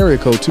appointment at area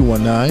code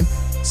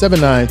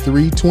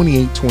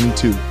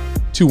 219-793-2822.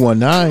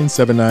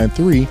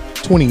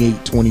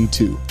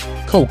 219-793-2822.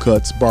 Cold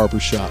Cuts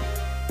Barbershop.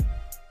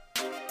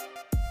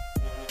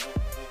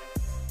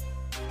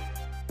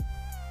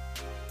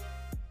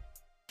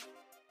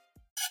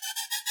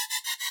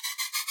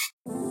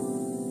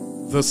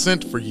 The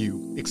Scent for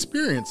You.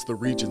 Experience the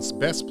region's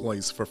best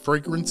place for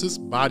fragrances,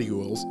 body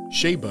oils,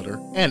 shea butter,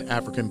 and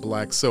African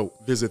black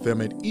soap. Visit them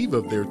at either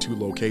of their 2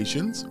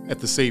 locations at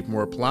the Save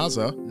More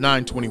Plaza,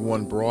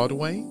 921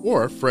 Broadway,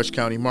 or Fresh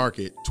County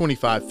Market,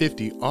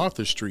 2550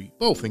 Arthur Street,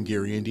 both in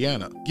Gary,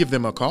 Indiana. Give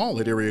them a call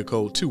at area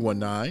code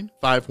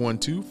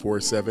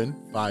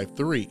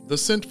 219-512-4753. The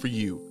Scent for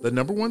You, the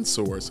 #1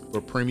 source for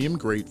premium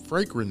grade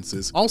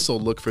fragrances. Also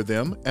look for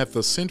them at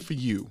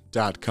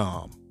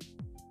thescentforyou.com.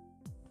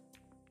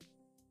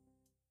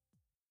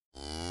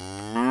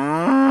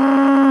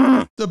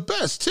 The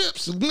best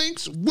tips,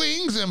 links,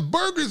 wings, and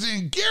burgers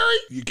in Gary?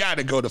 You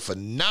gotta go to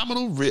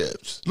Phenomenal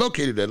Ribs,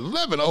 located at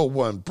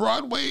 1101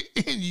 Broadway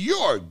in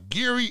your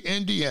Gary,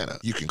 Indiana.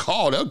 You can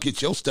call, they'll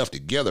get your stuff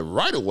together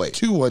right away.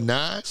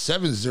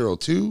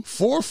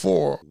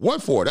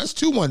 219-702-4414. That's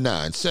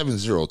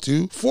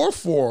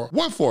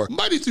 219-702-4414.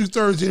 Monday through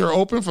Thursday, they're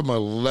open from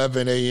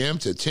 11 a.m.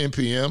 to 10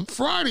 p.m.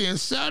 Friday and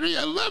Saturday,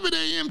 11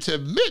 a.m. to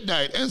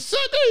midnight. And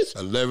Sundays,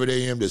 11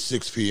 a.m. to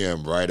 6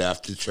 p.m. right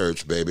after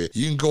church, baby.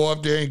 You can go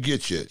up there and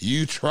get you.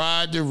 You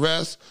tried the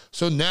rest,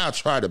 so now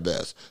try the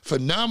best.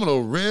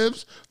 Phenomenal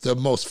Ribs, the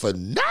most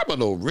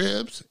phenomenal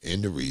ribs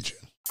in the region.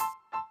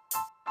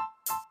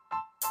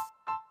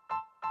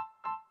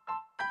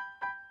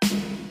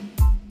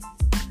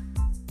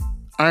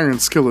 Iron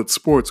Skillet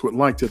Sports would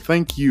like to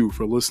thank you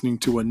for listening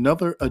to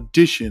another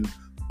edition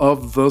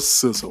of The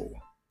Sizzle.